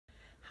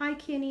Hi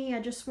Kenny,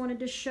 I just wanted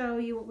to show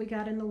you what we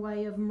got in the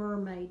way of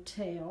mermaid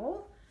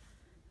tail.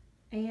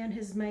 Anne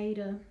has made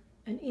an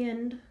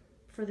end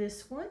for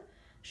this one.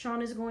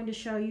 Sean is going to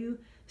show you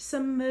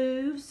some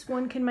moves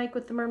one can make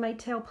with the mermaid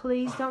tail.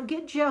 Please don't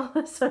get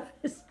jealous of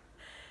this.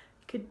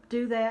 You could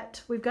do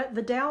that. We've got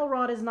the dowel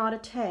rod is not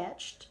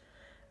attached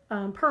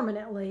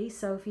permanently,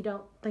 so if you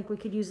don't think we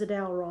could use the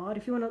dowel rod,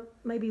 if you want to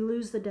maybe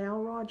lose the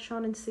dowel rod,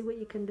 Sean, and see what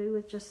you can do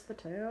with just the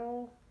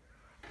tail.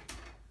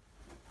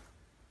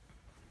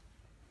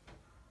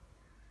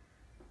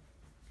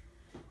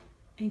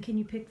 And can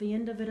you pick the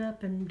end of it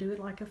up and do it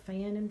like a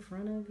fan in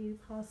front of you,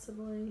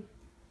 possibly?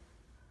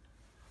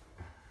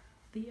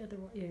 The other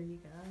one, there you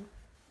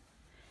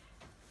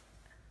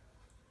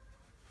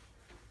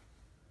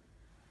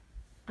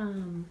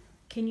go.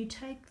 Can you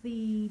take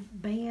the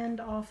band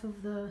off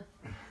of the...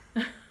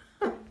 I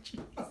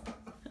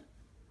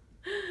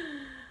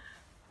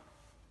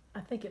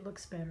think it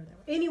looks better that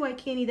way. Anyway,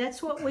 Kenny,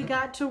 that's what we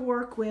got to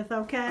work with,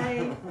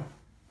 okay?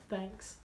 Thanks.